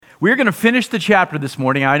We're going to finish the chapter this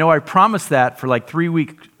morning. I know I promised that for like 3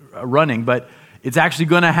 weeks running, but it's actually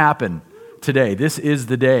going to happen today. This is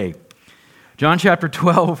the day. John chapter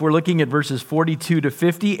 12, we're looking at verses 42 to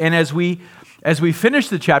 50. And as we finish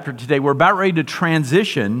the chapter today, we're about ready to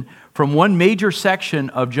transition from one major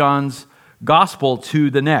section of John's gospel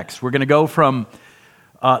to the next. We're going to go from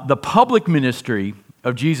the public ministry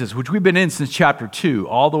of Jesus, which we've been in since chapter 2,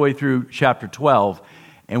 all the way through chapter 12.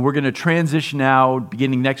 And we're going to transition now,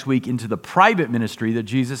 beginning next week, into the private ministry that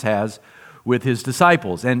Jesus has with his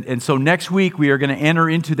disciples. And so next week, we are going to enter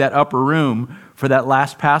into that upper room for that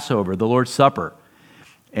last Passover, the Lord's Supper.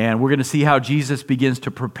 And we're going to see how Jesus begins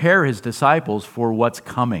to prepare his disciples for what's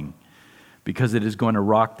coming, because it is going to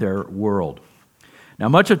rock their world. Now,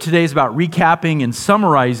 much of today is about recapping and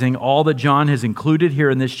summarizing all that John has included here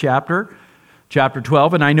in this chapter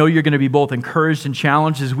 12, and I know you're going to be both encouraged and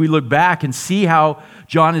challenged as we look back and see how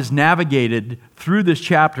John has navigated through this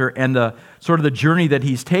chapter and the sort of the journey that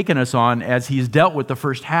he's taken us on as he's dealt with the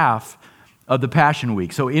first half of the Passion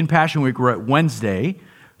Week. So in Passion Week, we're at Wednesday,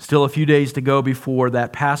 still a few days to go before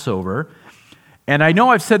that Passover. And I know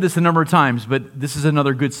I've said this a number of times, but this is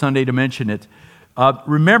another good Sunday to mention it.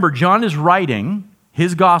 Remember, John is writing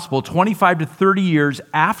his gospel 25 to 30 years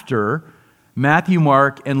after Matthew,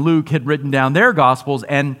 Mark, and Luke had written down their gospels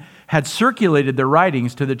and had circulated their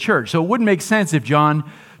writings to the church. So it wouldn't make sense if John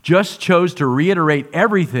just chose to reiterate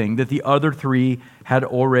everything that the other three had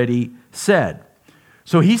already said.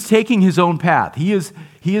 So he's taking his own path. He is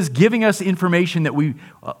giving us information that we,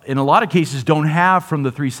 in a lot of cases, don't have from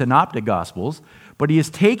the three synoptic gospels, but he is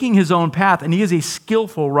taking his own path, and he is a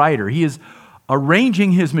skillful writer. He is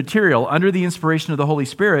arranging his material under the inspiration of the Holy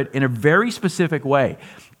Spirit in a very specific way.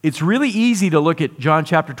 It's really easy to look at John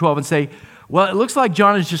chapter 12 and say, well, it looks like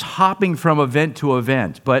John is just hopping from event to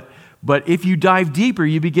event. But if you dive deeper,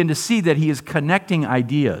 you begin to see that he is connecting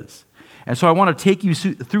ideas. And so I want to take you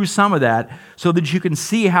through some of that so that you can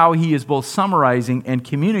see how he is both summarizing and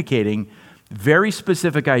communicating very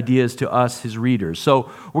specific ideas to us, his readers. So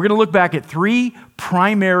we're going to look back at three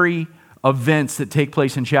primary events that take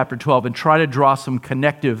place in chapter 12 and try to draw some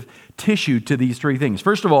connective tissue to these three things.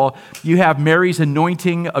 First of all, you have Mary's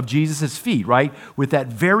anointing of Jesus' feet, right? With that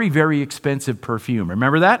very, very expensive perfume.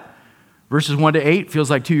 Remember that? Verses 1 to 8,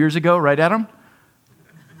 feels like 2 years ago, right, Adam?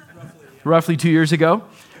 Roughly 2 years ago.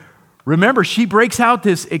 Remember, she breaks out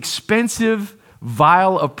this expensive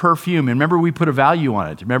vial of perfume. And remember, we put a value on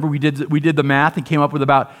it. Remember, we did the math and came up with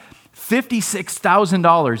about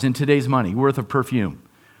 $56,000 in today's money worth of perfume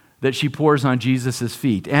that she pours on Jesus'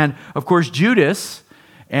 feet. And, of course, Judas,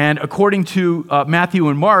 and according to Matthew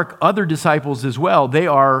and Mark, other disciples as well, they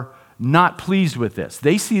are not pleased with this.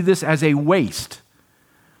 They see this as a waste,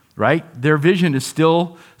 right? Their vision is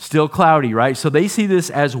still cloudy, right? So they see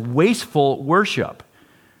this as wasteful worship.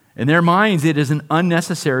 In their minds, it is an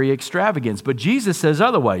unnecessary extravagance. But Jesus says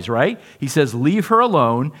otherwise, right? He says, leave her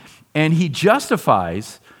alone, and he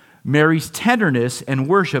justifies Mary's tenderness and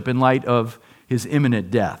worship in light of his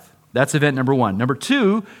imminent death. That's event number one. Number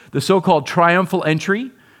two, the so-called triumphal entry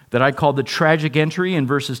that I call the tragic entry in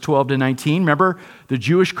verses 12 to 19. Remember, the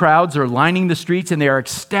Jewish crowds are lining the streets and they are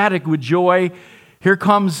ecstatic with joy. Here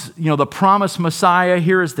comes, the promised Messiah.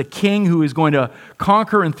 Here is the king who is going to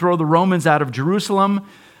conquer and throw the Romans out of Jerusalem.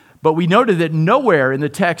 But we noted that nowhere in the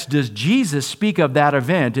text does Jesus speak of that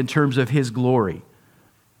event in terms of his glory.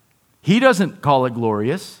 He doesn't call it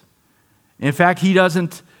glorious. In fact, he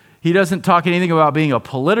doesn't talk anything about being a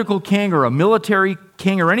political king or a military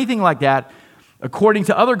king or anything like that. According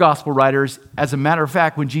to other gospel writers, as a matter of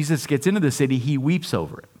fact, when Jesus gets into the city, he weeps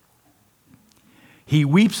over it. He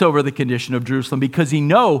weeps over the condition of Jerusalem because he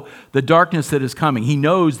knows the darkness that is coming. He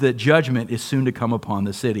knows that judgment is soon to come upon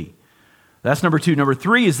the city. That's number two. Number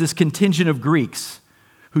three is this contingent of Greeks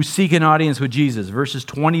who seek an audience with Jesus, verses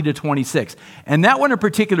 20 to 26. And that one in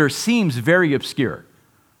particular seems very obscure.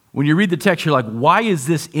 When you read the text, you're like, why is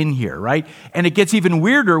this in here, right? And it gets even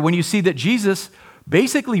weirder when you see that Jesus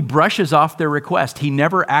basically brushes off their request. He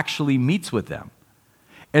never actually meets with them.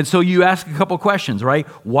 And so you ask a couple questions, right?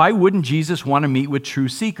 Why wouldn't Jesus want to meet with true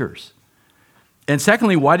seekers? And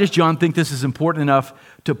secondly, why does John think this is important enough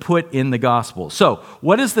to put in the gospel? So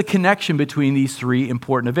what is the connection between these three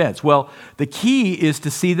important events? Well, the key is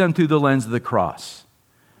to see them through the lens of the cross,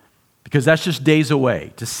 because that's just days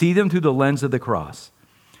away, to see them through the lens of the cross.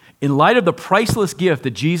 In light of the priceless gift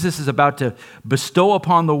that Jesus is about to bestow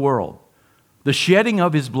upon the world, the shedding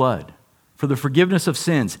of his blood for the forgiveness of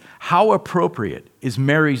sins, how appropriate is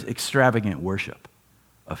Mary's extravagant worship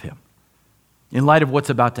of him in light of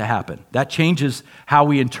what's about to happen? That changes how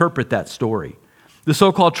we interpret that story. The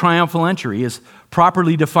so-called triumphal entry is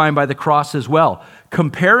properly defined by the cross as well.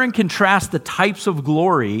 Compare and contrast the types of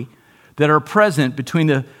glory that are present between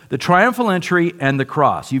the triumphal entry and the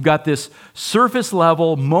cross. You've got this surface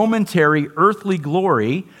level, momentary, earthly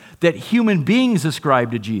glory that human beings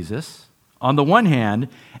ascribe to Jesus on the one hand,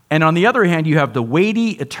 and on the other hand, you have the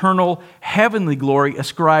weighty, eternal, heavenly glory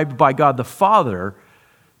ascribed by God the Father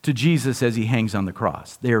to Jesus as he hangs on the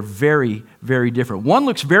cross. They are very, very different. One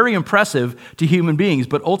looks very impressive to human beings,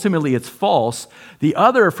 but ultimately it's false. The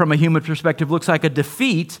other, from a human perspective, looks like a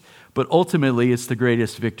defeat, but ultimately it's the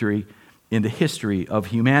greatest victory in the history of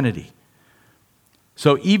humanity.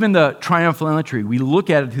 So even the triumphal entry, we look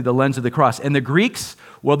at it through the lens of the cross. And the Greeks,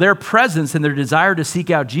 well, their presence and their desire to seek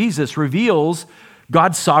out Jesus reveals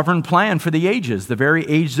God's sovereign plan for the ages, the very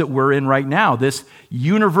age that we're in right now, this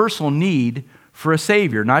universal need for a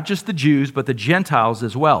Savior, not just the Jews, but the Gentiles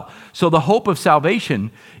as well. So the hope of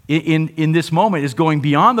salvation in this moment is going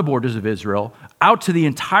beyond the borders of Israel, out to the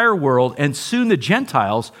entire world, and soon the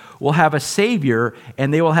Gentiles will have a Savior,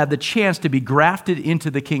 and they will have the chance to be grafted into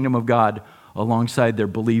the kingdom of God alongside their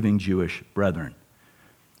believing Jewish brethren.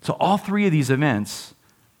 So all three of these events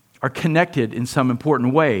are connected in some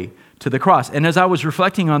important way to the cross. And as I was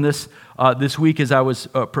reflecting on this this week, as I was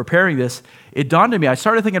preparing this, it dawned on me. I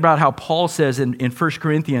started thinking about how Paul says in 1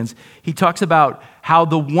 Corinthians, he talks about how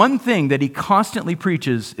the one thing that he constantly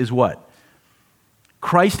preaches is what?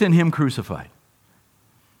 Christ and him crucified.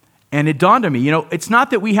 And it dawned on me, it's not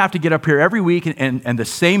that we have to get up here every week and the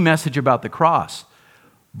same message about the cross.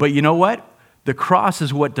 But you know what? The cross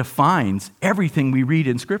is what defines everything we read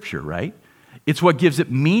in Scripture, right? It's what gives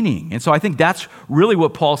it meaning. And so I think that's really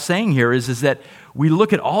what Paul's saying here is that we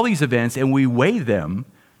look at all these events and we weigh them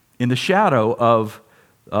in the shadow of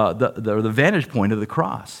the vantage point of the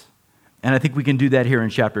cross. And I think we can do that here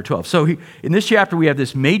in chapter 12. So in this chapter, we have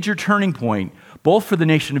this major turning point, both for the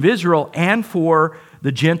nation of Israel and for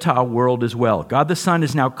the Gentile world as well. God the Son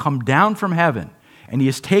has now come down from heaven, and he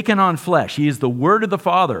has taken on flesh. He is the Word of the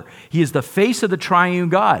Father. He is the face of the triune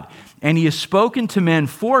God. And he has spoken to men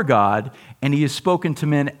for God, and he has spoken to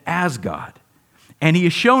men as God. And he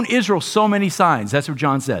has shown Israel so many signs. That's what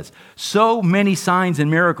John says. So many signs and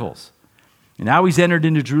miracles. And now he's entered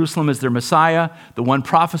into Jerusalem as their Messiah, the one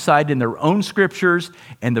prophesied in their own scriptures,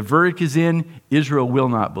 and the verdict is in, Israel will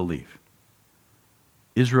not believe.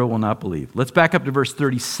 Israel will not believe. Let's back up to verse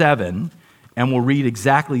 37, and we'll read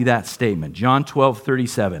exactly that statement. John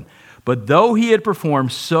 12:37. But though he had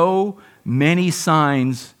performed so many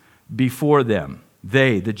signs before them,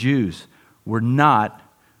 they, the Jews, were not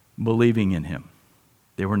believing in him.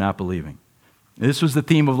 They were not believing. This was the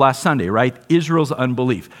theme of last Sunday, right? Israel's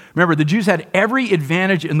unbelief. Remember, the Jews had every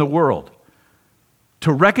advantage in the world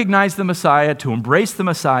to recognize the Messiah, to embrace the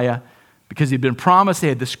Messiah, because he'd been promised. They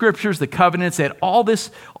had the scriptures, the covenants, they had all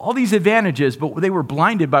these advantages, but they were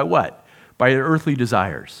blinded by what? By their earthly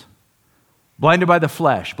desires. Blinded by the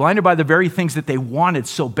flesh, blinded by the very things that they wanted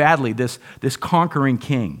so badly, this conquering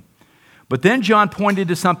king. But then John pointed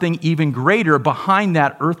to something even greater behind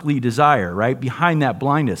that earthly desire, right? Behind that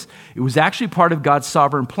blindness. It was actually part of God's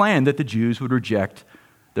sovereign plan that the Jews would reject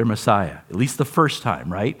their Messiah, at least the first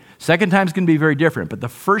time, right? Second time is going to be very different, but the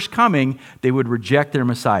first coming, they would reject their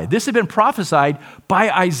Messiah. This had been prophesied by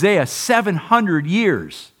Isaiah 700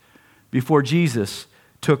 years before Jesus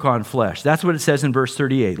took on flesh. That's what it says in verse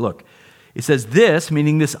 38. Look, it says this,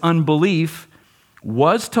 meaning this unbelief,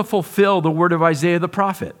 was to fulfill the word of Isaiah the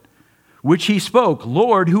prophet, which he spoke,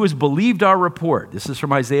 Lord, who has believed our report? This is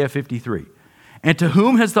from Isaiah 53. And to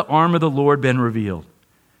whom has the arm of the Lord been revealed?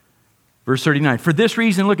 Verse 39. For this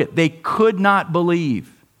reason, look at, they could not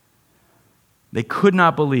believe. They could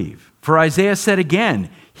not believe. For Isaiah said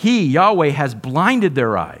again, he, Yahweh, has blinded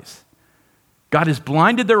their eyes. God has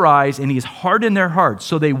blinded their eyes and he has hardened their hearts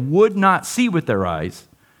so they would not see with their eyes,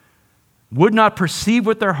 would not perceive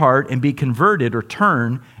with their heart and be converted or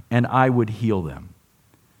turn, and I would heal them.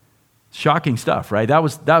 Shocking stuff, right? That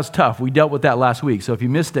was tough. We dealt with that last week. So if you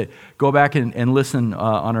missed it, go back and listen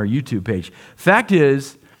on our YouTube page. Fact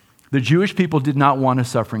is, the Jewish people did not want a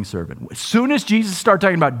suffering servant. As soon as Jesus started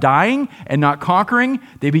talking about dying and not conquering,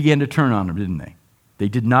 they began to turn on him, didn't they? They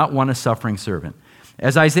did not want a suffering servant.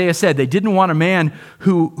 As Isaiah said, they didn't want a man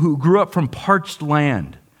who grew up from parched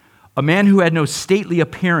land, a man who had no stately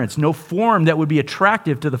appearance, no form that would be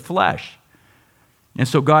attractive to the flesh. And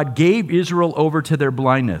so God gave Israel over to their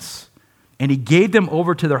blindness. And he gave them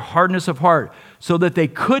over to their hardness of heart so that they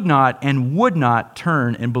could not and would not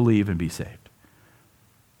turn and believe and be saved.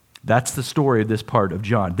 That's the story of this part of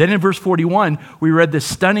John. Then in verse 41, we read this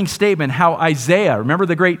stunning statement how Isaiah, remember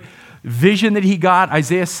the great vision that he got,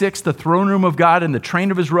 Isaiah 6, the throne room of God and the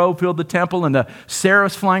train of his robe filled the temple and the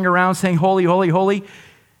seraphs flying around saying, holy, holy, holy.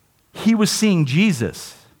 He was seeing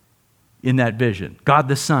Jesus in that vision, God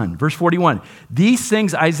the Son. Verse 41, these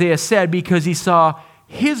things Isaiah said because he saw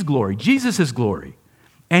his glory, Jesus' glory,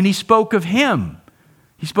 and he spoke of him.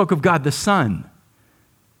 He spoke of God the Son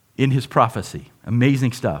in his prophecy.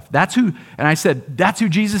 Amazing stuff. That's who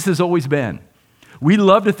Jesus has always been. We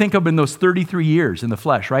love to think of him in those 33 years in the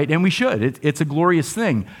flesh, right? And we should. It's a glorious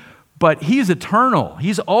thing. But he's eternal.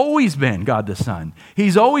 He's always been God the Son.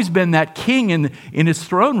 He's always been that king in his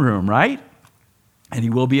throne room, right? And he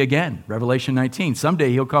will be again. Revelation 19.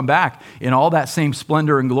 Someday he'll come back in all that same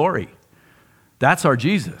splendor and glory. That's our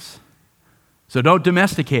Jesus. So don't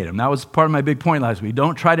domesticate him. That was part of my big point last week.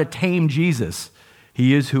 Don't try to tame Jesus.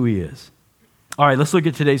 He is who he is. All right, let's look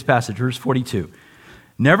at today's passage, verse 42.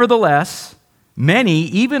 Nevertheless, many,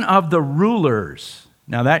 even of the rulers.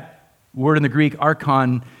 Now that word in the Greek,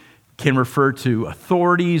 archon, can refer to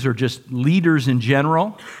authorities or just leaders in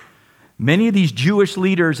general. Many of these Jewish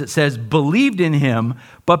leaders, it says, believed in him,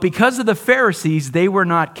 but because of the Pharisees, they were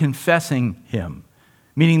not confessing him,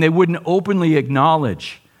 meaning they wouldn't openly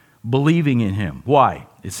acknowledge believing in him. Why?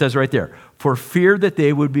 It says right there, for fear that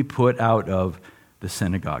they would be put out of the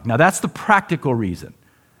synagogue. Now that's the practical reason,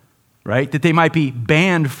 right? That they might be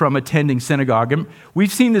banned from attending synagogue. And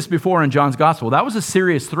we've seen this before in John's gospel. That was a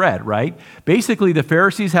serious threat, right? Basically, the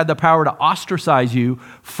Pharisees had the power to ostracize you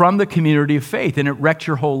from the community of faith, and it wrecked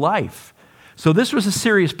your whole life. So this was a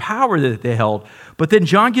serious power that they held. But then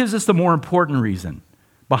John gives us the more important reason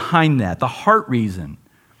behind that, the heart reason,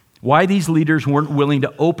 why these leaders weren't willing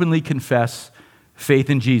to openly confess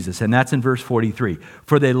faith in Jesus. And that's in verse 43.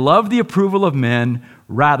 For they love the approval of men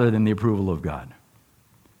rather than the approval of God.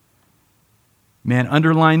 Man,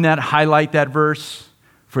 underline that, highlight that verse.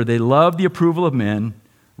 For they love the approval of men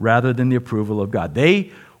rather than the approval of God.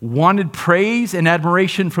 They wanted praise and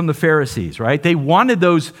admiration from the Pharisees, right? They wanted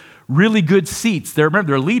those really good seats.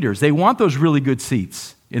 Remember, they're leaders. They want those really good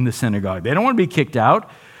seats in the synagogue. They don't want to be kicked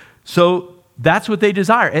out. So that's what they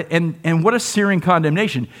desire. And what a searing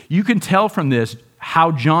condemnation. You can tell from this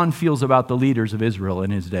how John feels about the leaders of Israel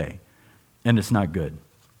in his day. And it's not good.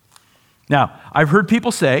 Now, I've heard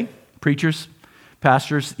people say, preachers,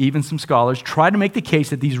 pastors, even some scholars, try to make the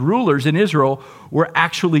case that these rulers in Israel were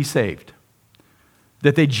actually saved.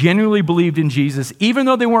 That they genuinely believed in Jesus, even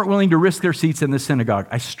though they weren't willing to risk their seats in the synagogue.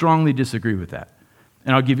 I strongly disagree with that.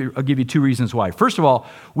 And I'll give you two reasons why. First of all,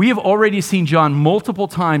 we have already seen John multiple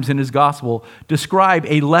times in his gospel describe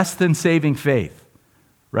a less than saving faith.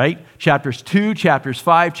 Right? Chapters 2, chapters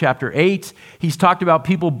 5, chapter 8. He's talked about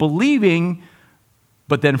people believing,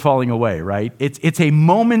 but then falling away, right? It's a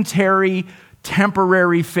momentary,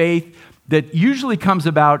 temporary faith that usually comes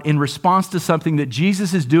about in response to something that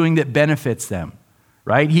Jesus is doing that benefits them,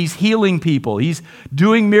 right? He's healing people. He's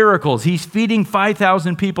doing miracles. He's feeding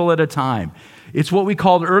 5,000 people at a time. It's what we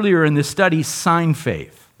called earlier in this study sign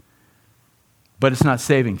faith, but it's not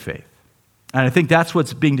saving faith. And I think that's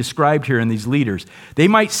what's being described here in these leaders. They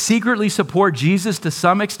might secretly support Jesus to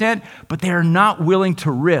some extent, but they are not willing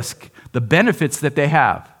to risk the benefits that they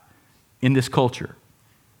have in this culture,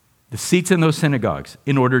 the seats in those synagogues,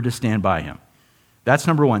 in order to stand by him. That's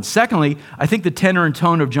number one. Secondly, I think the tenor and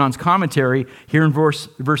tone of John's commentary here in verse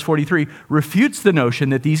 43 refutes the notion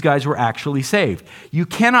that these guys were actually saved. You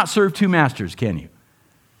cannot serve two masters, can you?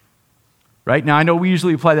 Right? Now, I know we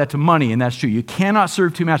usually apply that to money, and that's true. You cannot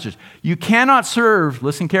serve two masters. You cannot serve,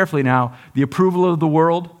 listen carefully now, the approval of the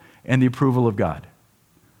world and the approval of God.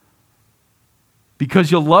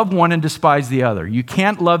 Because you'll love one and despise the other. You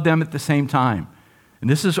can't love them at the same time. And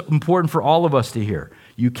this is important for all of us to hear.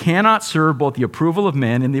 You cannot serve both the approval of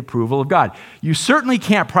men and the approval of God. You certainly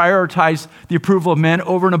can't prioritize the approval of men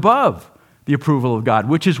over and above the approval of God,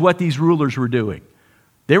 which is what these rulers were doing.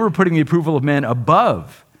 They were putting the approval of men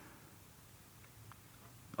above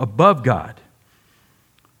God.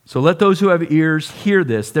 So let those who have ears hear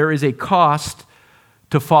this. There is a cost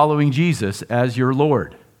to following Jesus as your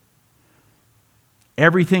Lord.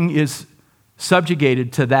 Everything is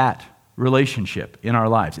subjugated to that relationship in our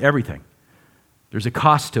lives. Everything. There's a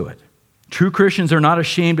cost to it. True Christians are not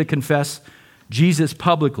ashamed to confess Jesus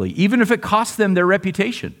publicly, even if it costs them their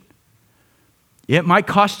reputation. It might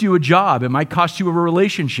cost you a job. It might cost you a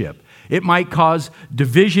relationship. It might cause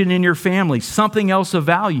division in your family, something else of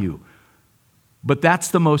value. But that's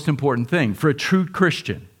the most important thing for a true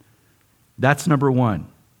Christian. That's number one.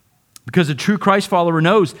 Because a true Christ follower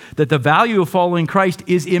knows that the value of following Christ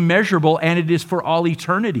is immeasurable and it is for all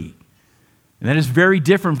eternity. And that is very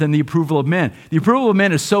different than the approval of men. The approval of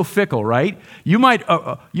men is so fickle, right? You might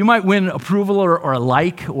win approval or a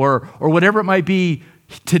like or whatever it might be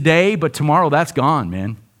today, but tomorrow that's gone,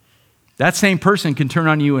 man. That same person can turn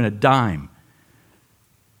on you in a dime,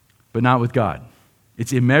 but not with God.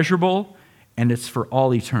 It's immeasurable and it's for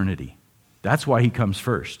all eternity. That's why he comes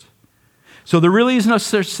first. So there really is no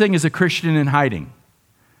such thing as a Christian in hiding.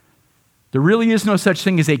 There really is no such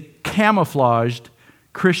thing as a camouflaged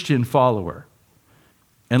Christian follower.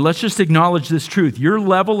 And let's just acknowledge this truth. Your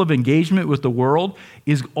level of engagement with the world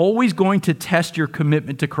is always going to test your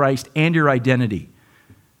commitment to Christ and your identity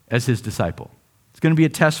as his disciple. It's going to be a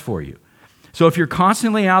test for you. So if you're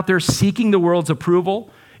constantly out there seeking the world's approval,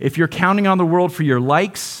 if you're counting on the world for your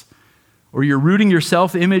likes, or you're rooting your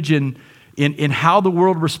self-image in how the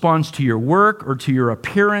world responds to your work or to your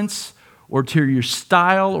appearance or to your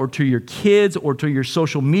style or to your kids or to your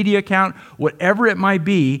social media account, whatever it might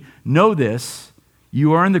be, know this.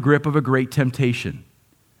 You are in the grip of a great temptation.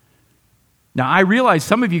 Now, I realize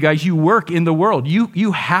some of you guys, you work in the world.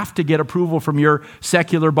 You have to get approval from your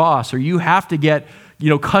secular boss, or you have to get,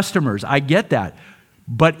 customers. I get that.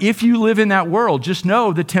 But if you live in that world, just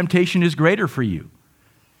know the temptation is greater for you.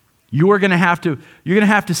 You're going to have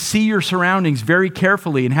to see your surroundings very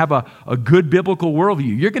carefully and have a good biblical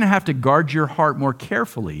worldview. You're going to have to guard your heart more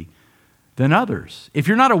carefully than others. If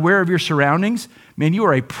you're not aware of your surroundings, man, you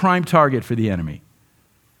are a prime target for the enemy.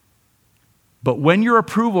 But when your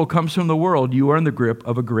approval comes from the world, you are in the grip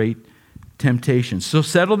of a great temptation. So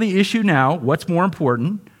settle the issue now. What's more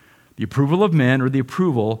important, the approval of men or the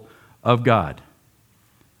approval of God?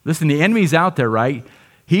 Listen, the enemy's out there, right?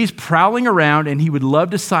 He's prowling around and he would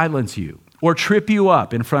love to silence you or trip you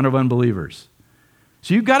up in front of unbelievers.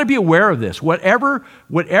 So you've got to be aware of this. Whatever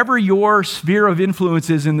your sphere of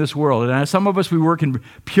influence is in this world, and some of us, we work in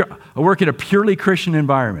a purely Christian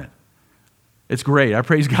environment. It's great. I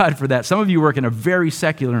praise God for that. Some of you work in a very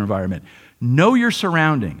secular environment. Know your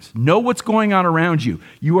surroundings. Know what's going on around you.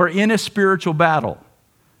 You are in a spiritual battle.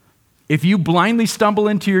 If you blindly stumble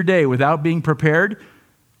into your day without being prepared,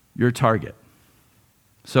 you're a target.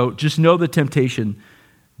 So just know the temptation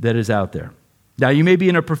that is out there. Now, you may be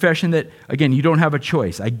in a profession that, again, you don't have a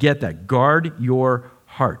choice. I get that. Guard your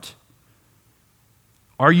heart.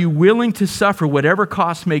 Are you willing to suffer whatever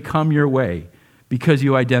cost may come your way because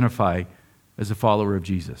you identify as a follower of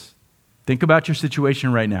Jesus? Think about your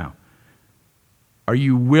situation right now. Are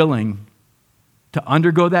you willing to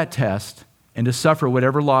undergo that test and to suffer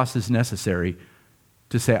whatever loss is necessary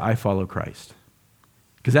to say, I follow Christ?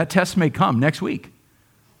 Because that test may come next week.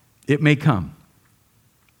 It may come.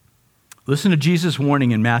 Listen to Jesus'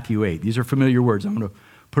 warning in Matthew 8. These are familiar words. I'm going to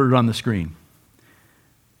put it on the screen.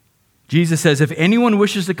 Jesus says, if anyone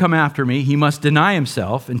wishes to come after me, he must deny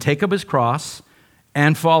himself and take up his cross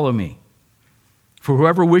and follow me. For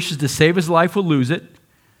whoever wishes to save his life will lose it.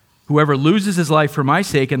 Whoever loses his life for my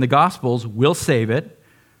sake and the gospel's will save it.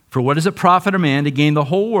 For what does it profit a man to gain the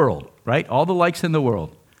whole world, right? All the likes in the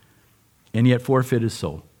world, and yet forfeit his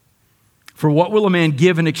soul? For what will a man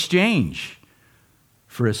give in exchange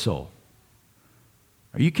for his soul?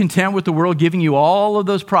 Are you content with the world giving you all of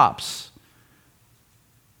those props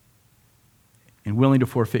and willing to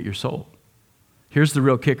forfeit your soul? Here's the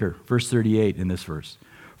real kicker, verse 38 in this verse.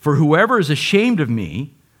 For whoever is ashamed of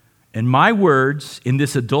me and my words in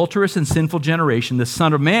this adulterous and sinful generation, the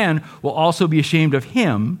Son of Man will also be ashamed of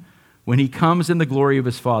him when he comes in the glory of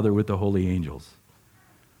his Father with the holy angels.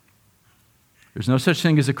 There's no such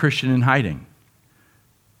thing as a Christian in hiding.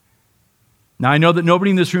 Now, I know that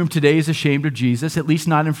nobody in this room today is ashamed of Jesus, at least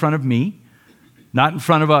not in front of me, not in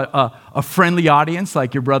front of a friendly audience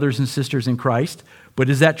like your brothers and sisters in Christ. But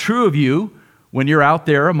is that true of you when you're out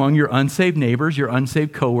there among your unsaved neighbors, your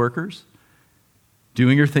unsaved coworkers,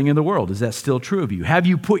 doing your thing in the world? Is that still true of you? Have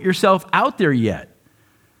you put yourself out there yet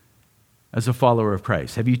as a follower of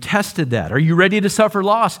Christ? Have you tested that? Are you ready to suffer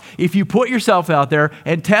loss if you put yourself out there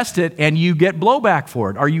and test it and you get blowback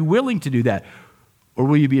for it? Are you willing to do that? Or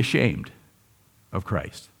will you be ashamed of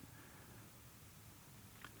Christ?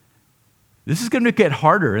 This is going to get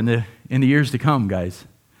harder in the years to come, guys.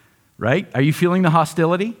 Right? Are you feeling the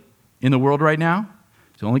hostility in the world right now?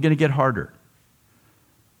 It's only going to get harder.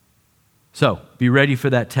 So, be ready for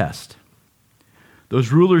that test.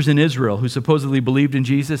 Those rulers in Israel who supposedly believed in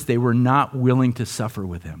Jesus, they were not willing to suffer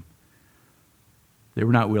with him. They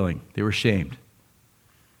were not willing. They were ashamed.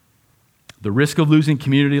 The risk of losing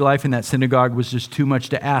community life in that synagogue was just too much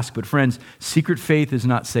to ask. But friends, secret faith is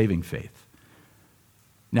not saving faith.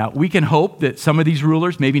 Now, we can hope that some of these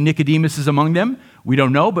rulers, maybe Nicodemus is among them, we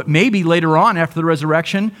don't know, but maybe later on after the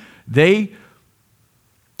resurrection, they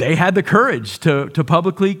they had the courage to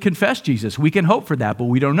publicly confess Jesus. We can hope for that, but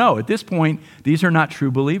we don't know. At this point, these are not true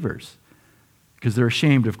believers because they're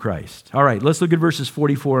ashamed of Christ. All right, let's look at verses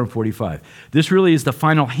 44 and 45. This really is the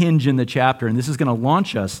final hinge in the chapter, and this is going to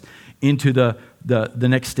launch us into the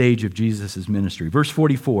next stage of Jesus' ministry. Verse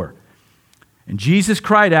 44, and Jesus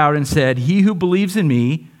cried out and said, "He who believes in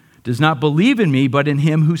me does not believe in me, but in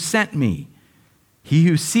him who sent me. He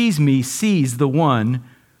who sees me sees the one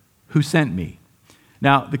who sent me."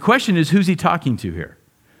 Now, the question is, who's he talking to here?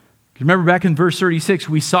 Remember back in verse 36,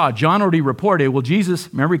 we saw, John already reported, well, Jesus,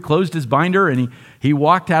 remember, he closed his binder and he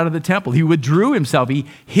walked out of the temple. He withdrew himself. He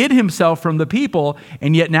hid himself from the people,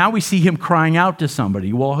 and yet now we see him crying out to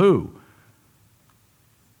somebody. Well, who?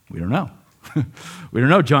 We don't know. We don't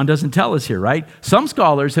know. John doesn't tell us here, right? Some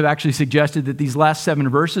scholars have actually suggested that these last 7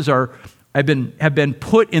 verses have been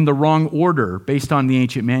put in the wrong order based on the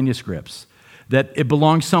ancient manuscripts, that it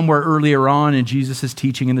belongs somewhere earlier on in Jesus'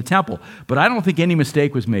 teaching in the temple. But I don't think any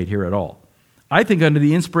mistake was made here at all. I think under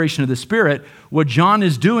the inspiration of the Spirit, what John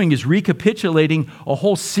is doing is recapitulating a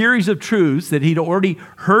whole series of truths that he'd already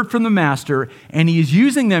heard from the Master, and he is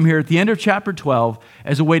using them here at the end of chapter 12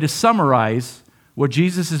 as a way to summarize what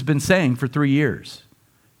Jesus has been saying for 3 years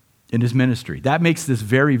in his ministry. That makes this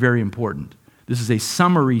very, very important. This is a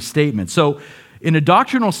summary statement. So in a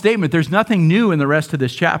doctrinal statement, there's nothing new in the rest of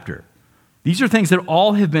this chapter. These are things that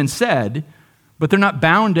all have been said, but they're not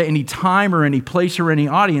bound to any time or any place or any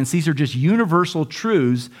audience. These are just universal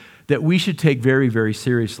truths that we should take very, very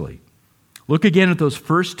seriously. Look again at those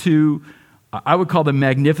first 2, I would call them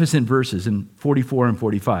magnificent verses in 44 and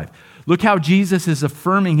 45. Look how Jesus is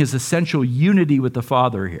affirming his essential unity with the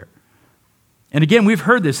Father here. And again, we've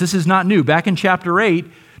heard this. This is not new. Back in chapter 8,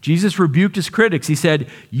 Jesus rebuked his critics. He said,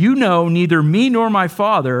 "You know neither me nor my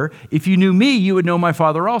Father. If you knew me, you would know my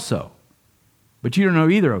Father also. But you don't know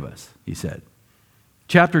either of us," he said.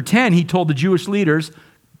 Chapter 10, he told the Jewish leaders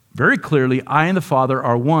very clearly, "I and the Father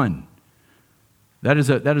are one." That is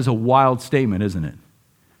a wild statement, isn't it?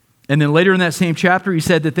 And then later in that same chapter, he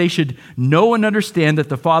said that they should know and understand that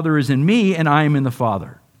the Father is in me and I am in the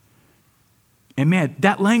Father. And man,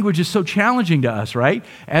 that language is so challenging to us, right?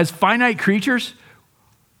 As finite creatures,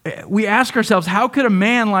 we ask ourselves, how could a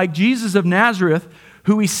man like Jesus of Nazareth,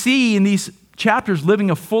 who we see in these chapters living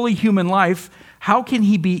a fully human life, how can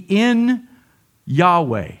he be in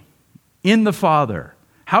Yahweh, in the Father?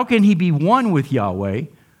 How can he be one with Yahweh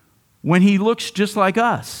when he looks just like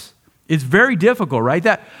us? It's very difficult, right?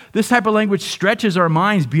 This type of language stretches our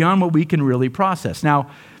minds beyond what we can really process. Now,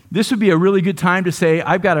 this would be a really good time to say,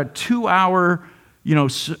 I've got a 2-hour,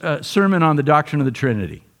 sermon on the doctrine of the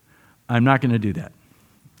Trinity. I'm not going to do that.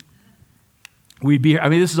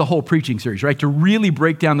 This is a whole preaching series, right? To really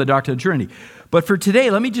break down the doctrine of the Trinity. But for today,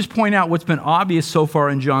 let me just point out what's been obvious so far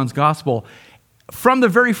in John's gospel. From the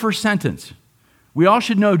very first sentence, we all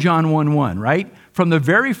should know John 1:1, right? From the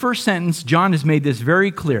very first sentence, John has made this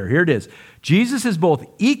very clear. Here it is. Jesus is both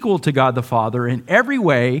equal to God the Father in every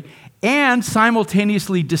way and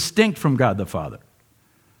simultaneously distinct from God the Father.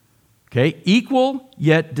 Okay? Equal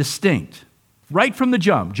yet distinct. Right from the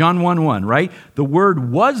jump, John 1:1, right? The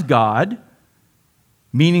Word was God,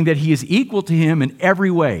 meaning that he is equal to him in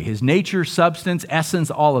every way. His nature, substance,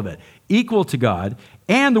 essence, all of it. Equal to God.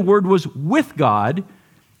 And the Word was with God.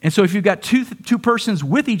 And so if you've got two persons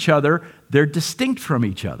with each other, they're distinct from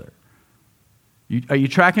each other. Are you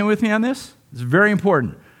tracking with me on this? It's very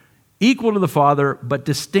important. Equal to the Father, but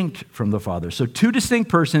distinct from the Father. So 2 distinct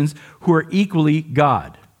persons who are equally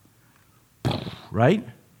God. Right?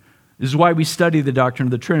 This is why we study the doctrine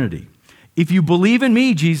of the Trinity. If you believe in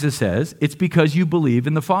me, Jesus says, it's because you believe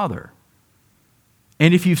in the Father.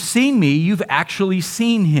 And if you've seen me, you've actually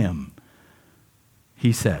seen him,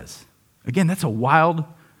 he says. Again, that's a wild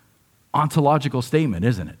ontological statement,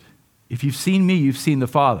 isn't it? If you've seen me, you've seen the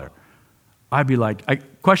Father. I'd be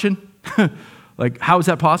like, question? Like, how is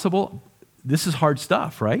that possible? This is hard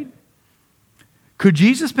stuff, right? Could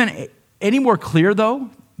Jesus been any more clear, though,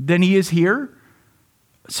 than he is here?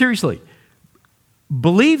 Seriously.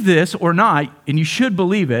 Believe this or not, and you should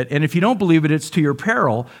believe it, and if you don't believe it, it's to your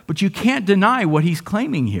peril, but you can't deny what he's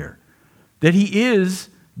claiming here, that he is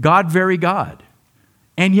God, very God,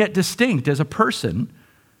 and yet distinct as a person,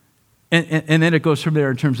 and then it goes from there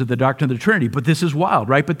in terms of the doctrine of the Trinity, but this is wild,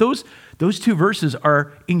 right? But those 2 verses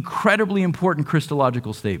are incredibly important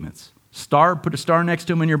Christological statements. Put a star next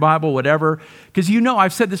to them in your Bible, whatever, because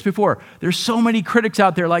I've said this before, there's so many critics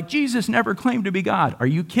out there like, Jesus never claimed to be God. Are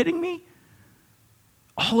you kidding me?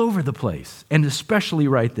 All over the place, and especially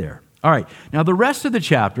right there. All right, now the rest of the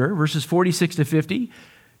chapter, verses 46 to 50,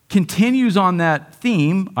 continues on that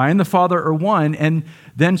theme, I and the Father are one, and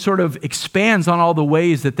then sort of expands on all the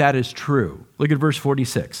ways that that is true. Look at verse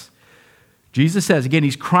 46. Jesus says, again,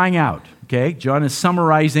 he's crying out, okay? John is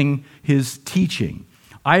summarizing his teaching.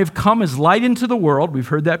 I have come as light into the world, we've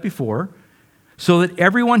heard that before, so that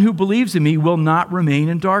everyone who believes in me will not remain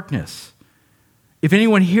in darkness. If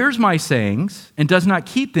anyone hears my sayings and does not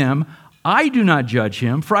keep them, I do not judge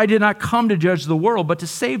him, for I did not come to judge the world, but to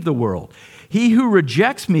save the world. He who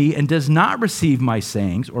rejects me and does not receive my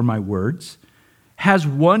sayings or my words has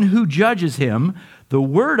one who judges him. The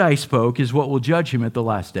word I spoke is what will judge him at the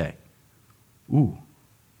last day. Ooh,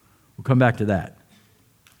 we'll come back to that.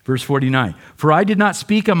 Verse 49, for I did not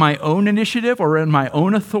speak on my own initiative or on my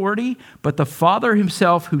own authority, but the Father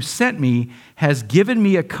himself who sent me has given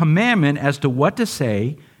me a commandment as to what to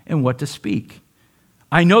say and what to speak.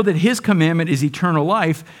 I know that his commandment is eternal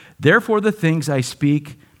life. Therefore, the things I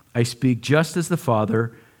speak just as the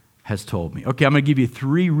Father has told me. Okay, I'm going to give you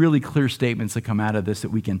 3 really clear statements that come out of this that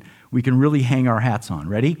we can really hang our hats on.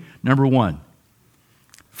 Ready? Number 1.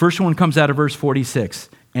 First one comes out of verse 46,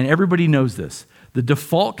 and everybody knows this. The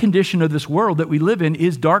default condition of this world that we live in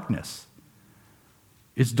is darkness.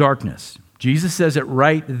 It's darkness. Jesus says it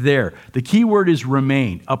right there. The key word is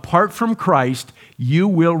remain. Apart from Christ, you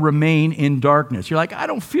will remain in darkness. You're like, I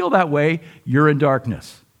don't feel that way. You're in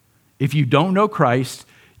darkness. If you don't know Christ,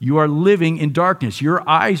 you are living in darkness. Your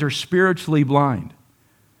eyes are spiritually blind.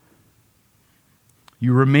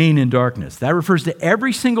 You remain in darkness. That refers to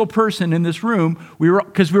every single person in this room,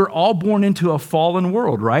 because we were all born into a fallen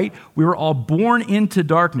world, right? We were all born into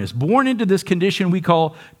darkness, born into this condition we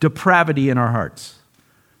call depravity in our hearts.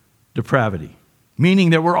 Depravity, meaning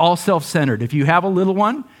that we're all self-centered. If you have a little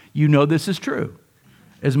one, you know this is true.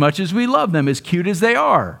 As much as we love them, as cute as they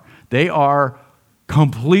are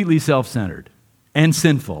completely self-centered and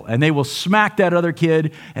sinful. And they will smack that other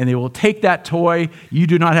kid, and they will take that toy. You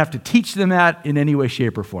do not have to teach them that in any way,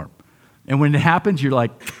 shape, or form. And when it happens, you're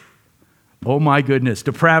like, oh my goodness,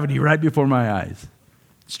 depravity right before my eyes.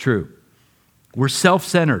 It's true. We're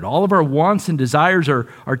self-centered. All of our wants and desires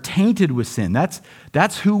are tainted with sin.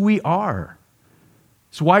 That's who we are.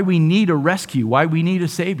 It's why we need a rescue, why we need a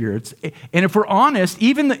Savior. And if we're honest,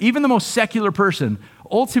 even the most secular person,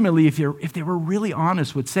 ultimately, if they were really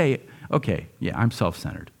honest, would say, okay, yeah, I'm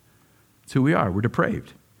self-centered. That's who we are. We're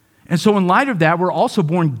depraved. And so in light of that, we're also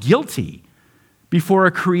born guilty before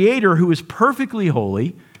a Creator who is perfectly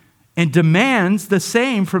holy and demands the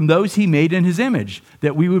same from those he made in his image,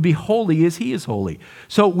 that we would be holy as he is holy.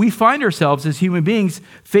 So we find ourselves as human beings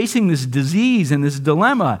facing this disease and this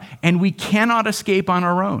dilemma, and we cannot escape on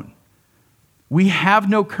our own. We have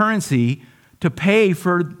no currency to pay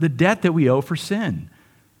for the debt that we owe for sin.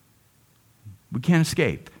 We can't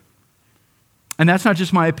escape. And that's not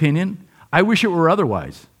just my opinion. I wish it were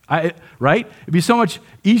otherwise, right? It'd be so much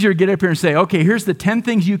easier to get up here and say, okay, here's the 10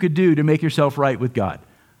 things you could do to make yourself right with God.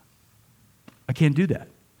 I can't do that.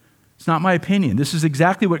 It's not my opinion. This is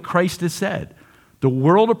exactly what Christ has said. The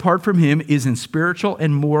world apart from him is in spiritual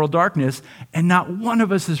and moral darkness, and not one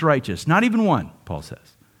of us is righteous. Not even one, Paul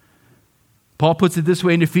says. Paul puts it this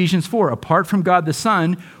way in Ephesians 4. Apart from God the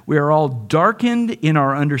Son, we are all darkened in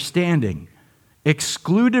our understanding,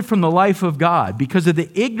 excluded from the life of God because of the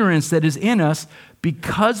ignorance that is in us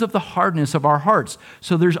because of the hardness of our hearts.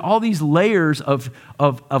 So there's all these layers of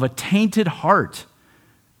a tainted heart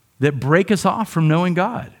that break us off from knowing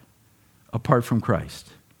God apart from Christ.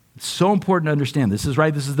 It's so important to understand. This is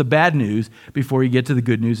right. This is the bad news before you get to the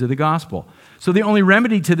good news of the gospel. So the only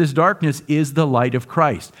remedy to this darkness is the light of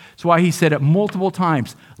Christ. That's why he said it multiple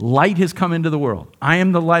times. Light has come into the world. I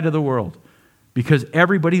am the light of the world. Because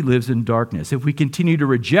everybody lives in darkness. If we continue to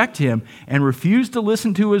reject him and refuse to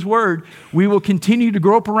listen to his word, we will continue to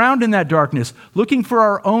grope around in that darkness, looking for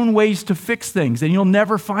our own ways to fix things, and you'll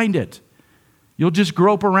never find it. You'll just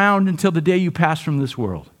grope around until the day you pass from this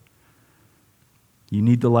world. You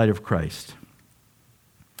need the light of Christ.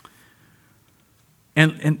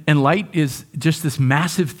 And light is just this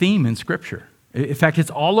massive theme in Scripture. In fact, it's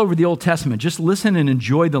all over the Old Testament. Just listen and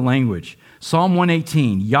enjoy the language. Psalm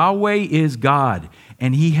 118, Yahweh is God,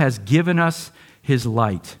 and he has given us his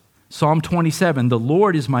light. Psalm 27, the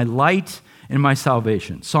Lord is my light and my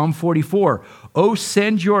salvation. Psalm 44, oh,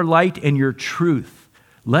 send your light and your truth.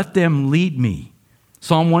 Let them lead me.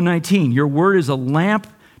 Psalm 119, your word is a lamp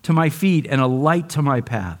to my feet and a light to my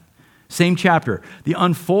path. Same chapter, the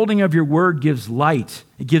unfolding of your word gives light.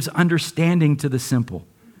 It gives understanding to the simple.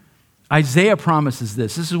 Isaiah promises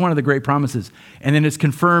this. This is one of the great promises. And then it's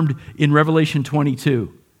confirmed in Revelation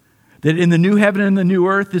 22. That in the new heaven and the new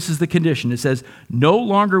earth, this is the condition. It says, no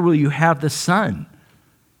longer will you have the sun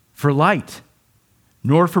for light,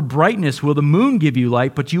 nor for brightness will the moon give you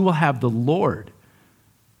light, but you will have the Lord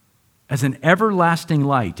as an everlasting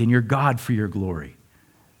light and your God for your glory.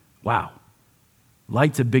 Wow.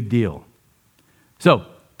 Light's a big deal. So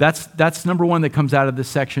that's number one that comes out of this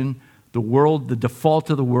section. The world, the default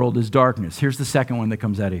of the world is darkness. Here's the second one that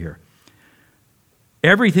comes out of here.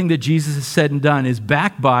 Everything that Jesus has said and done is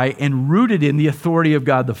backed by and rooted in the authority of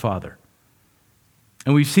God the Father.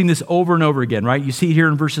 And we've seen this over and over again, right? You see here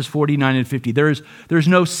in verses 49 and 50. There's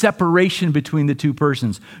no separation between the two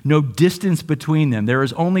persons, no distance between them. There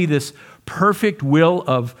is only this perfect will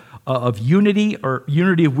of unity, or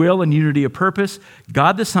unity of will and unity of purpose.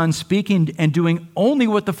 God the Son speaking and doing only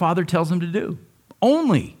what the Father tells him to do.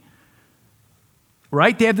 Only.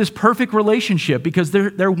 Right? They have this perfect relationship because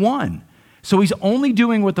they're one. So he's only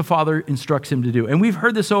doing what the Father instructs him to do. And we've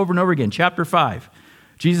heard this over and over again. Chapter 5.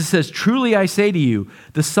 Jesus says, truly I say to you,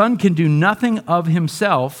 the Son can do nothing of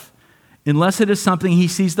himself unless it is something he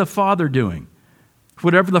sees the Father doing.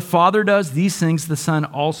 Whatever the Father does, these things the Son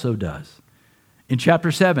also does. In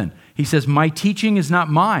chapter 7, he says, my teaching is not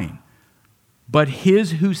mine, but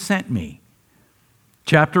his who sent me.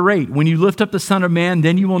 Chapter 8, when you lift up the Son of Man,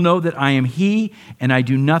 then you will know that I am he, and I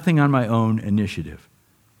do nothing on my own initiative.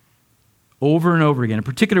 Over and over again. In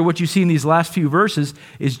particular, what you see in these last few verses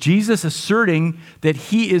is Jesus asserting that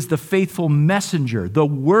he is the faithful messenger, the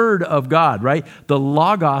Word of God, right? The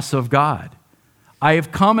Logos of God. I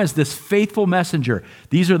have come as this faithful messenger.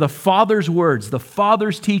 These are the Father's words, the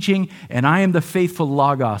Father's teaching, and I am the faithful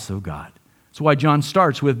Logos of God. That's why John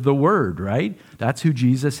starts with the Word, right? That's who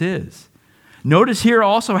Jesus is. Notice here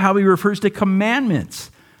also how he refers to commandments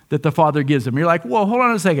that the Father gives him. You're like, whoa, hold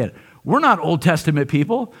on a second. We're not Old Testament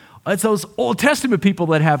people. It's those Old Testament people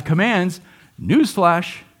that have commands.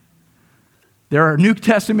 Newsflash. There are New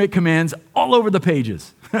Testament commands all over the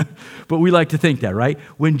pages. But we like to think that, right?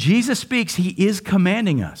 When Jesus speaks, he is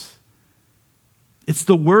commanding us. It's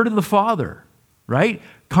the word of the Father, right?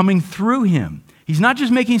 Coming through him. He's not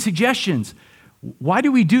just making suggestions. Why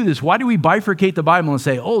do we do this? Why do we bifurcate the Bible and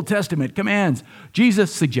say Old Testament commands,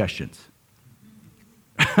 Jesus suggestions?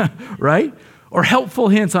 Right? Or helpful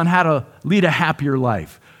hints on how to lead a happier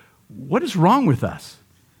life. What is wrong with us?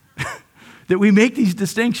 That we make these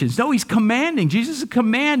distinctions. No, he's commanding. Jesus is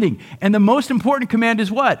commanding. And the most important command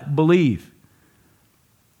is what? Believe.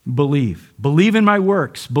 Believe. Believe in my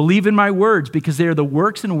works. Believe in my words, because they are the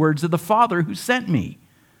works and words of the Father who sent me.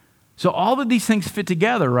 So all of these things fit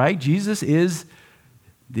together, right? Jesus is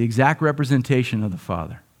the exact representation of the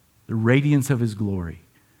Father, the radiance of his glory.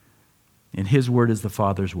 And his word is the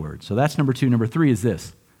Father's word. So that's number two. Number three is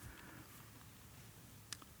this.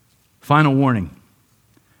 Final warning.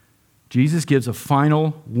 Jesus gives a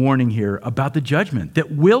final warning here about the judgment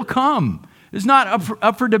that will come. It's not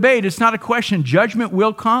up for debate. It's not a question. Judgment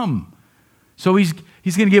will come. So he's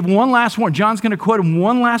going to give one last warning. John's going to quote him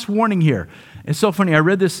one last warning here. It's so funny. I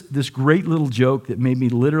read this great little joke that made me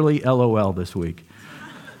literally LOL this week.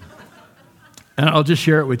 And I'll just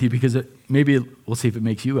share it with you because maybe we'll see if it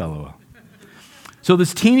makes you LOL. So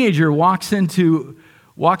this teenager walks into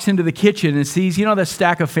the kitchen and sees, that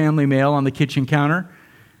stack of family mail on the kitchen counter.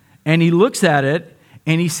 And he looks at it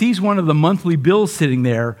and he sees one of the monthly bills sitting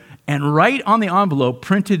there. And right on the envelope,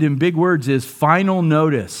 printed in big words, is final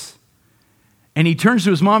notice. And he turns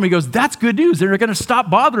to his mom and he goes, that's good news. They're going to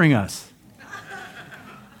stop bothering us.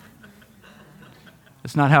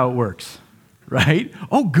 That's not how it works, right?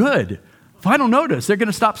 Oh, good. Final notice. They're going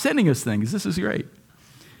to stop sending us things. This is great.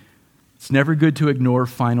 It's never good to ignore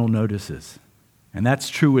final notices. And that's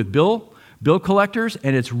true with bill collectors,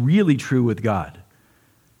 and it's really true with God,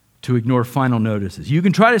 to ignore final notices. You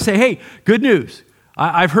can try to say, hey, good news.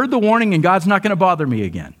 I've heard the warning, and God's not going to bother me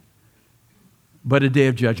again. But a day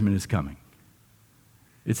of judgment is coming.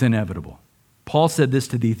 It's inevitable. Paul said this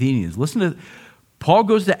to the Athenians. Paul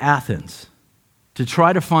goes to Athens to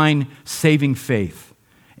try to find saving faith.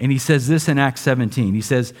 And he says this in Acts 17. He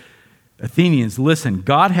says, Athenians, listen,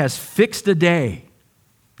 God has fixed a day.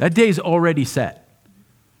 That day is already set.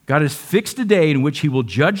 God has fixed a day in which he will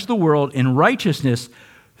judge the world in righteousness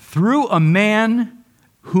through a man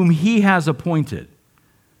whom he has appointed,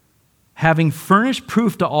 having furnished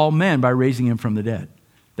proof to all men by raising him from the dead.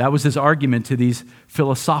 That was his argument to these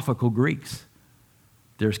philosophical Greeks.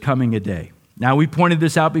 There's coming a day. Now, we pointed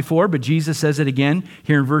this out before, but Jesus says it again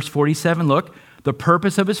here in verse 47. Look, the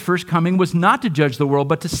purpose of his first coming was not to judge the world,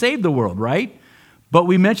 but to save the world, right? But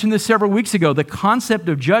we mentioned this several weeks ago. The concept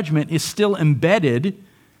of judgment is still embedded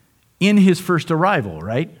in his first arrival,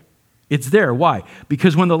 right? It's there. Why?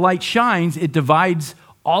 Because when the light shines, it divides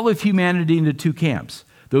all of humanity into two camps.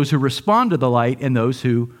 Those who respond to the light and those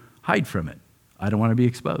who hide from it. I don't want to be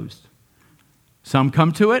exposed. Some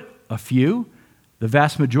come to it, a few. The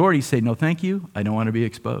vast majority say, no, thank you. I don't want to be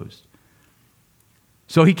exposed.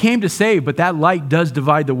 So he came to save, but that light does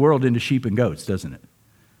divide the world into sheep and goats, doesn't it?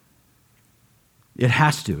 It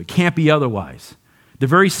has to. It can't be otherwise. The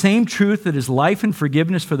very same truth that is life and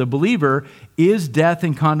forgiveness for the believer is death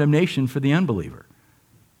and condemnation for the unbeliever.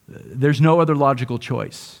 There's no other logical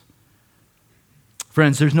choice.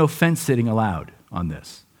 Friends, there's no fence sitting allowed on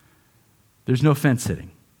this. There's no fence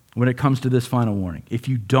sitting when it comes to this final warning. If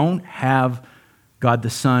you don't have God the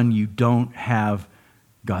Son, you don't have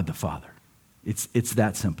God the Father. It's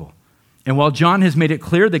that simple. And while John has made it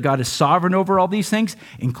clear that God is sovereign over all these things,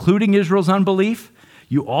 including Israel's unbelief,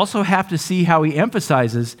 you also have to see how he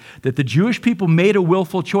emphasizes that the Jewish people made a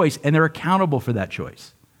willful choice and they're accountable for that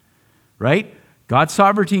choice. Right? God's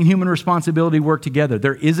sovereignty and human responsibility work together.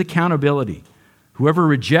 There is accountability. Whoever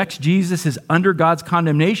rejects Jesus is under God's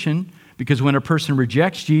condemnation, because when a person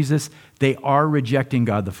rejects Jesus, they are rejecting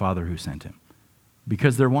God the Father who sent him,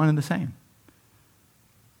 because they're one and the same.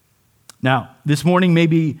 Now, this morning may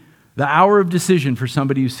be the hour of decision for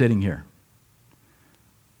somebody who's sitting here,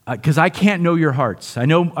 because I can't know your hearts.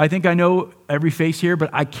 I think I know every face here,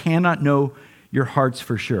 but I cannot know your hearts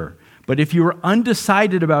for sure. But if you are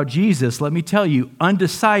undecided about Jesus, let me tell you,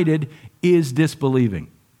 undecided is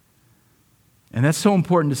disbelieving. And that's so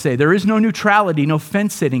important to say. There is no neutrality, no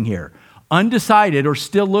fence sitting here. Undecided or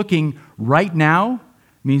still looking right now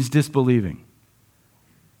means disbelieving.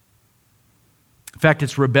 In fact,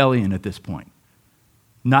 it's rebellion at this point,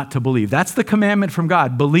 not to believe. That's the commandment from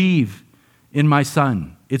God. Believe in my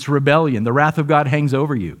Son. It's rebellion. The wrath of God hangs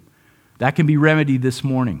over you. That can be remedied this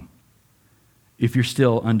morning if you're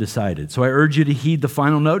still undecided. So I urge you to heed the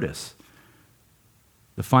final notice.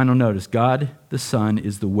 The final notice, God the Son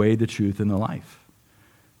is the way, the truth, and the life.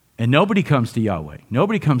 And nobody comes to Yahweh.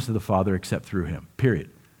 Nobody comes to the Father except through him,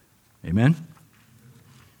 period. Amen?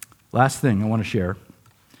 Last thing I want to share,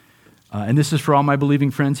 and this is for all my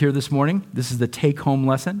believing friends here this morning. This is the take-home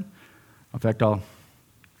lesson. In fact, I'll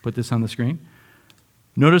put this on the screen.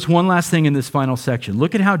 Notice one last thing in this final section.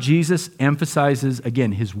 Look at how Jesus emphasizes,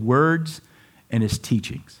 again, his words and his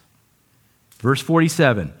teachings. Verse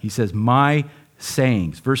 47, he says, my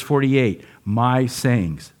sayings. Verse 48, my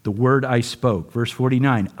sayings, the word I spoke. Verse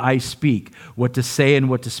 49, I speak, what to say and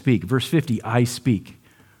what to speak. Verse 50, I speak.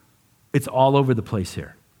 It's all over the place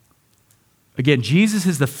here. Again, Jesus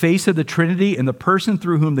is the face of the Trinity and the person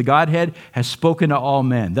through whom the Godhead has spoken to all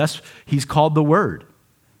men. He's called the Word,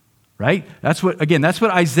 right? That's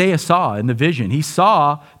what Isaiah saw in the vision. He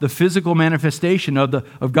saw the physical manifestation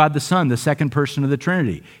of God the Son, the second person of the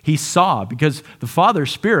Trinity. He saw, because the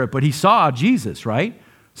Father's Spirit, but he saw Jesus, right?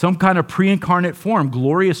 Some kind of pre-incarnate form,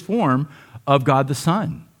 glorious form of God the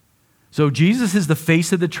Son. So Jesus is the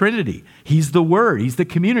face of the Trinity. He's the Word. He's the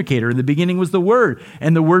communicator. In the beginning was the Word,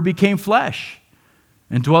 and the Word became flesh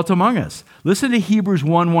and dwelt among us. Listen to Hebrews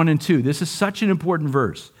 1:1 and 2. This is such an important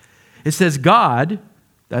verse. It says, God,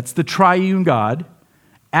 that's the triune God,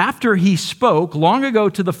 after he spoke long ago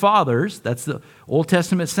to the fathers, that's the Old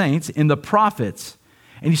Testament saints, in the prophets,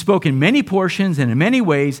 and he spoke in many portions and in many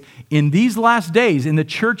ways, in these last days, in the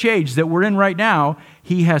church age that we're in right now,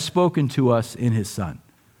 he has spoken to us in his Son.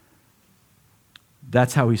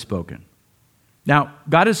 That's how he's spoken. Now,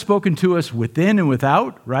 God has spoken to us within and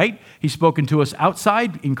without, right? He's spoken to us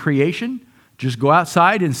outside in creation. Just go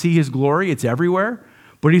outside and see his glory. It's everywhere.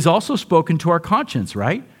 But he's also spoken to our conscience,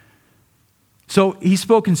 right? So he's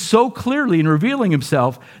spoken so clearly in revealing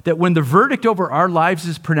himself that when the verdict over our lives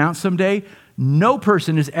is pronounced someday, no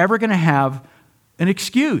person is ever going to have an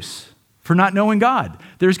excuse for not knowing God.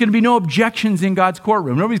 There's going to be no objections in God's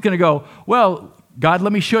courtroom. Nobody's going to go, well, God,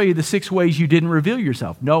 let me show you the 6 ways you didn't reveal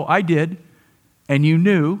yourself. No, I did, and you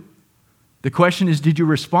knew. The question is, did you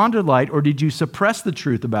respond to light, or did you suppress the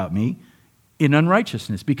truth about me in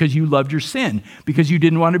unrighteousness because you loved your sin, because you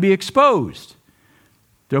didn't want to be exposed?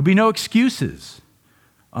 There'll be no excuses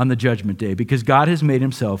on the judgment day because God has made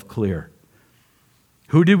himself clear.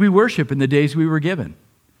 Who did we worship in the days we were given?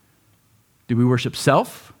 Did we worship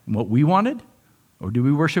self and what we wanted, or did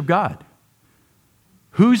we worship God?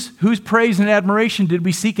 Whose praise and admiration did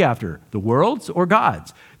we seek after? The world's or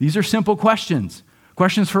God's? These are simple questions.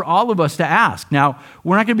 Questions for all of us to ask. Now,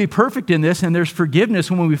 we're not going to be perfect in this, and there's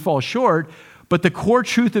forgiveness when we fall short, but the core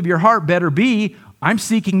truth of your heart better be, I'm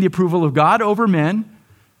seeking the approval of God over men,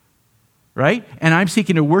 right? And I'm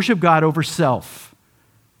seeking to worship God over self.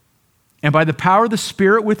 And by the power of the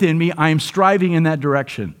Spirit within me, I am striving in that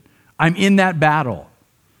direction. I'm in that battle,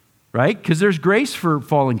 right? Because there's grace for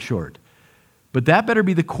falling short. But that better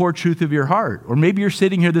be the core truth of your heart. Or maybe you're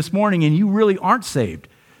sitting here this morning and you really aren't saved.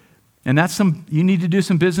 And you need to do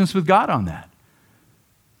some business with God on that.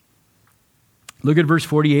 Look at verse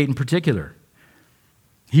 48 in particular.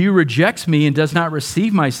 He who rejects me and does not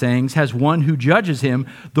receive my sayings has one who judges him.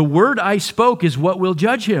 The word I spoke is what will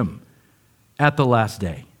judge him at the last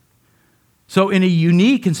day. So in a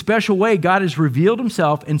unique and special way, God has revealed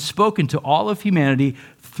himself and spoken to all of humanity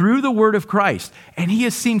through the word of Christ. And he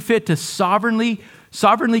has seen fit to sovereignly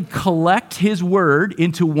collect his word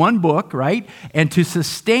into one book, right? And to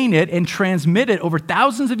sustain it and transmit it over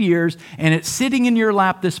thousands of years. And it's sitting in your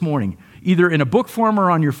lap this morning, either in a book form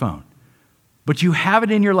or on your phone. But you have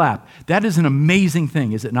it in your lap. That is an amazing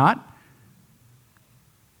thing, is it not?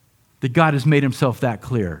 That God has made himself that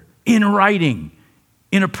clear in writing,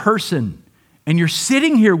 in a person, and you're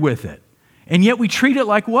sitting here with it. And yet we treat it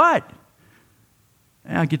like what?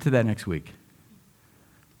 I'll get to that next week.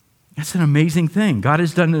 That's an amazing thing. God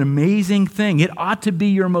has done an amazing thing. It ought to be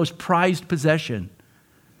your most prized possession.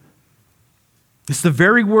 It's the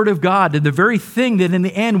very word of God and the very thing that in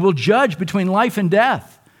the end will judge between life and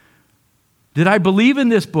death. Did I believe in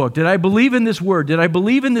this book? Did I believe in this word? Did I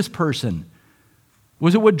believe in this person?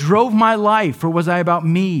 Was it what drove my life, or was I about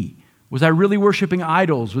me? Was I really worshiping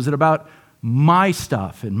idols? Was it about my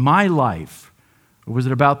stuff and my life? Or was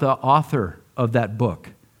it about the author of that book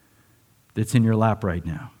that's in your lap right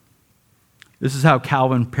now? This is how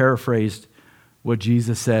Calvin paraphrased what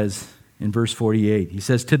Jesus says in verse 48. He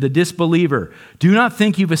says, to the disbeliever, do not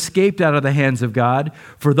think you've escaped out of the hands of God,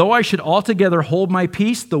 for though I should altogether hold my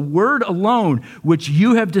peace, the word alone which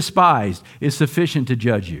you have despised is sufficient to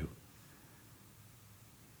judge you.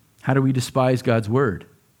 How do we despise God's word?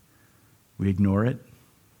 We ignore it.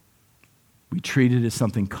 We treat it as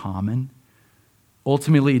something common.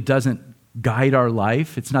 Ultimately, it doesn't guide our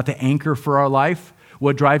life. It's not the anchor for our life.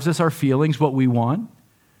 What drives us, our feelings, what we want.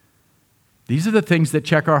 These are the things that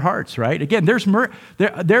check our hearts, right? Again, there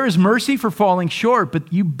is mercy for falling short,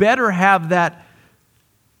 but you better have that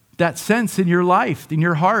sense in your life, in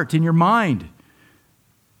your heart, in your mind,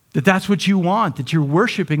 that that's what you want, that you're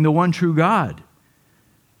worshiping the one true God.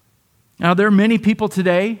 Now, there are many people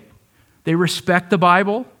today, they respect the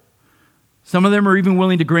Bible. Some of them are even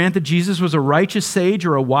willing to grant that Jesus was a righteous sage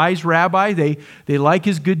or a wise rabbi. They like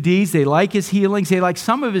his good deeds. They like his healings. They like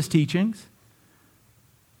some of his teachings,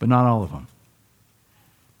 but not all of them.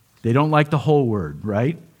 They don't like the whole word,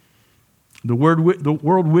 right? The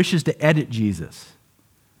world wishes to edit Jesus.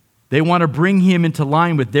 They want to bring him into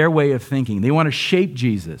line with their way of thinking. They want to shape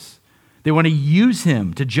Jesus. They want to use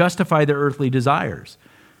him to justify their earthly desires.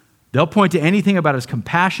 They'll point to anything about his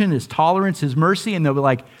compassion, his tolerance, his mercy, and they'll be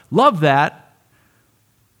like, love that.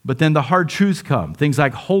 But then the hard truths come. Things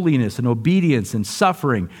like holiness and obedience and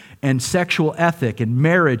suffering and sexual ethic and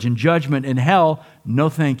marriage and judgment and hell. No,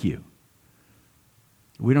 thank you.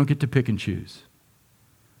 We don't get to pick and choose.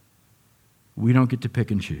 We don't get to pick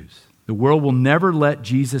and choose. The world will never let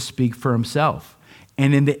Jesus speak for himself.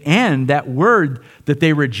 And in the end, that word that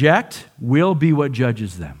they reject will be what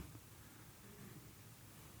judges them.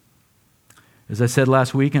 As I said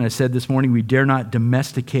last week and I said this morning, we dare not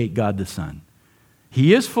domesticate God the Son.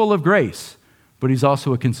 He is full of grace, but he's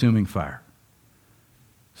also a consuming fire.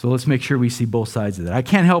 So let's make sure we see both sides of that. I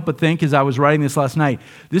can't help but think, as I was writing this last night,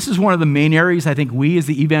 this is one of the main areas I think we as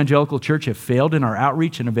the evangelical church have failed in our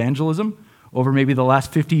outreach and evangelism over maybe the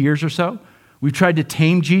last 50 years or so. We've tried to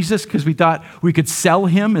tame Jesus because we thought we could sell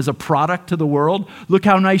him as a product to the world. Look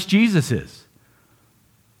how nice Jesus is.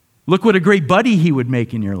 Look what a great buddy he would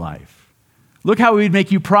make in your life. Look how he would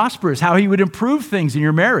make you prosperous, how he would improve things in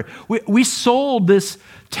your marriage. We sold this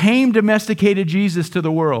tame, domesticated Jesus to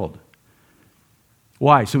the world.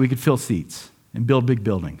 Why? So we could fill seats and build big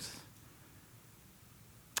buildings.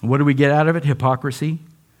 What do we get out of it? Hypocrisy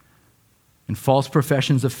and false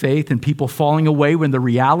professions of faith and people falling away when the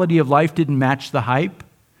reality of life didn't match the hype.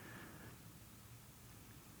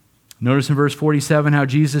 Notice in verse 47 how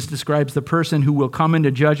Jesus describes the person who will come into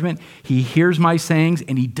judgment. He hears my sayings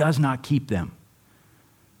and he does not keep them.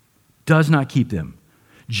 Does not keep them.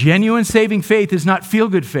 Genuine saving faith is not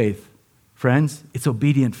feel-good faith, friends. It's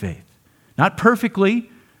obedient faith. Not perfectly,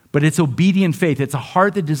 but it's obedient faith. It's a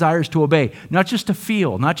heart that desires to obey, not just to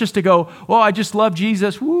feel, not just to go, oh, I just love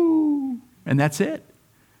Jesus, woo, and that's it.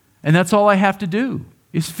 And that's all I have to do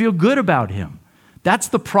is feel good about him. That's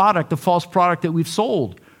the product, the false product that we've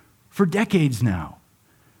sold for decades now.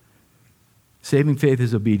 Saving faith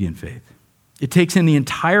is obedient faith. It takes in the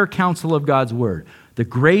entire counsel of God's word, the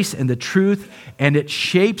grace and the truth, and it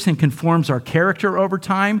shapes and conforms our character over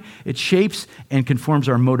time. It shapes and conforms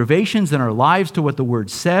our motivations and our lives to what the word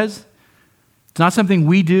says. It's not something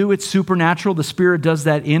we do. It's supernatural. The Spirit does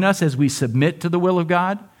that in us as we submit to the will of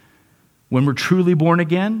God when we're truly born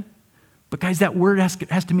again. But guys, that word has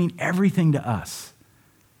to mean everything to us.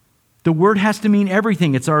 The Word has to mean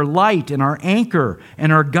everything. It's our light and our anchor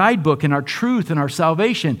and our guidebook and our truth and our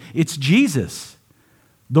salvation. It's Jesus,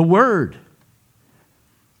 the Word.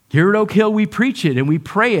 Here at Oak Hill, we preach it and we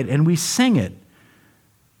pray it and we sing it.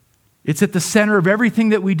 It's at the center of everything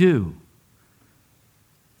that we do.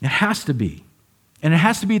 It has to be. And it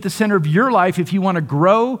has to be at the center of your life if you want to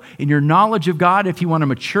grow in your knowledge of God, if you want to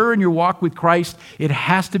mature in your walk with Christ. It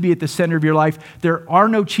has to be at the center of your life. There are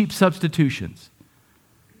no cheap substitutions.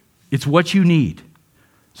 It's what you need.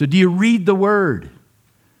 So do you read the Word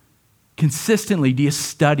consistently? Do you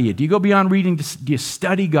study it? Do you go beyond reading? Do you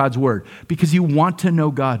study God's Word because you want to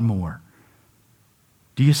know God more?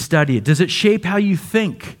 Do you study it? Does it shape how you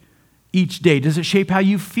think each day? Does it shape how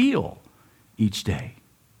you feel each day?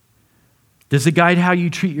 Does it guide how you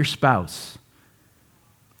treat your spouse?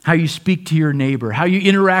 How you speak to your neighbor? How you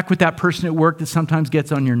interact with that person at work that sometimes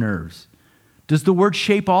gets on your nerves? Does the Word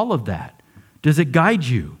shape all of that? Does it guide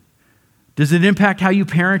you? Does it impact how you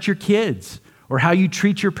parent your kids or how you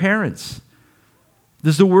treat your parents?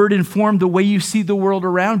 Does the Word inform the way you see the world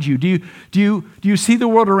around you? Do you see the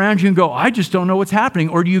world around you and go, I just don't know what's happening?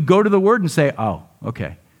 Or do you go to the Word and say, oh,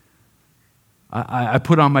 okay. I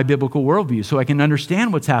put on my biblical worldview so I can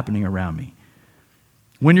understand what's happening around me.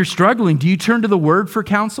 When you're struggling, do you turn to the Word for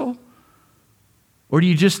counsel? Or do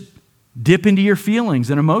you just dip into your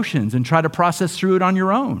feelings and emotions and try to process through it on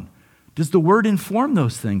your own? Does the Word inform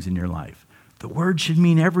those things in your life? The Word should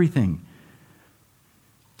mean everything.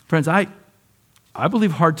 Friends, I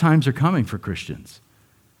believe hard times are coming for Christians.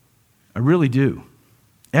 I really do.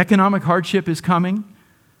 Economic hardship is coming.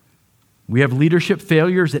 We have leadership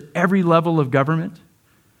failures at every level of government.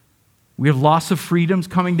 We have loss of freedoms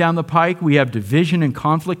coming down the pike. We have division and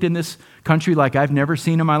conflict in this country like I've never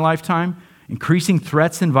seen in my lifetime. Increasing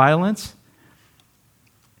threats and violence.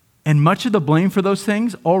 And much of the blame for those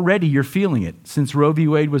things, already you're feeling it. Since Roe v.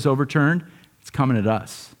 Wade was overturned, it's coming at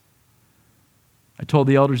us. I told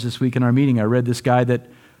the elders this week in our meeting, I read this guy that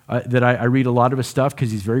I read a lot of his stuff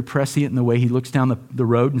because he's very prescient in the way he looks down the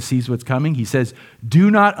road and sees what's coming. He says,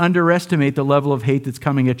 do not underestimate the level of hate that's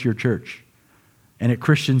coming at your church and at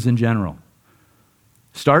Christians in general.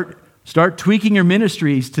 Start tweaking your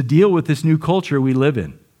ministries to deal with this new culture we live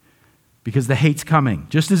in because the hate's coming.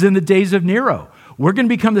 Just as in the days of Nero, we're going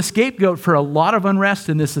to become the scapegoat for a lot of unrest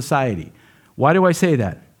in this society. Why do I say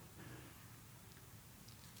that?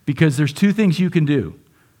 Because there's two things you can do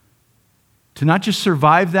to not just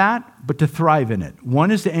survive that, but to thrive in it.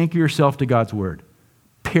 One is to anchor yourself to God's Word,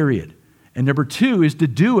 period. And number two is to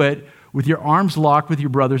do it with your arms locked with your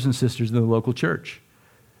brothers and sisters in the local church.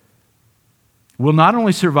 We'll not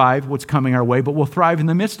only survive what's coming our way, but we'll thrive in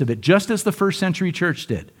the midst of it, just as the first century church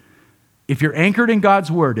did. If you're anchored in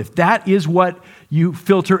God's Word, if that is what you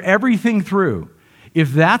filter everything through,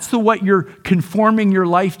 if that's what you're conforming your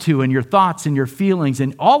life to and your thoughts and your feelings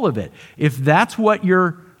and all of it, if that's what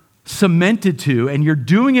you're cemented to and you're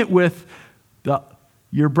doing it with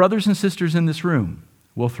your brothers and sisters in this room,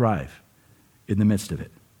 we'll thrive in the midst of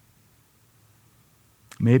it.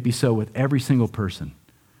 May it be so with every single person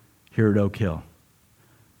here at Oak Hill.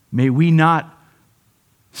 May we not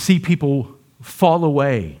see people fall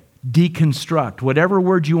away, deconstruct, whatever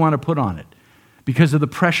word you want to put on it, because of the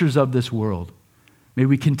pressures of this world. May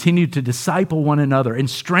we continue to disciple one another and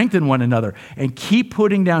strengthen one another and keep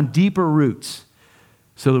putting down deeper roots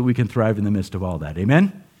so that we can thrive in the midst of all that.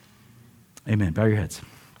 Amen? Amen. Bow your heads.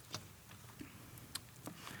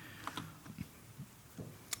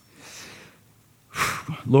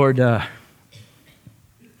 Lord,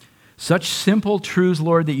 such simple truths,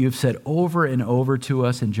 Lord, that you've said over and over to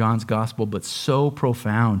us in John's gospel, but so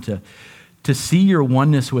profound to see your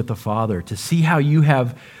oneness with the Father, to see how you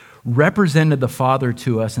have represented the Father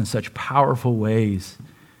to us in such powerful ways,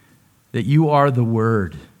 that you are the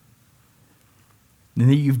Word, and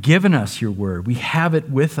that you've given us your Word. We have it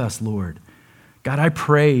with us, Lord. God, I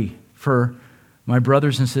pray for my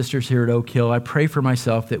brothers and sisters here at Oak Hill. I pray for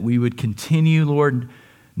myself that we would continue, Lord,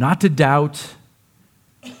 not to doubt,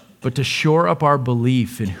 but to shore up our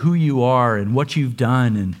belief in who you are and what you've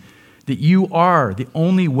done, and that you are the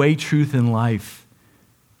only way, truth, and life.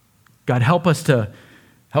 God, help us to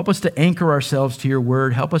anchor ourselves to your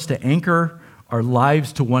word. Help us to anchor our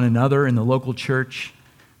lives to one another in the local church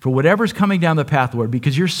for whatever's coming down the path, Lord,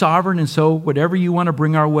 because you're sovereign, and so whatever you want to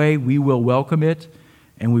bring our way, we will welcome it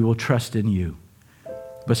and we will trust in you.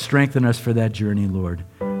 But strengthen us for that journey, Lord.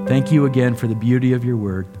 Thank you again for the beauty of your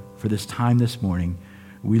word, for this time this morning.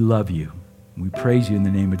 We love you. We praise you in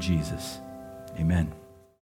the name of Jesus. Amen.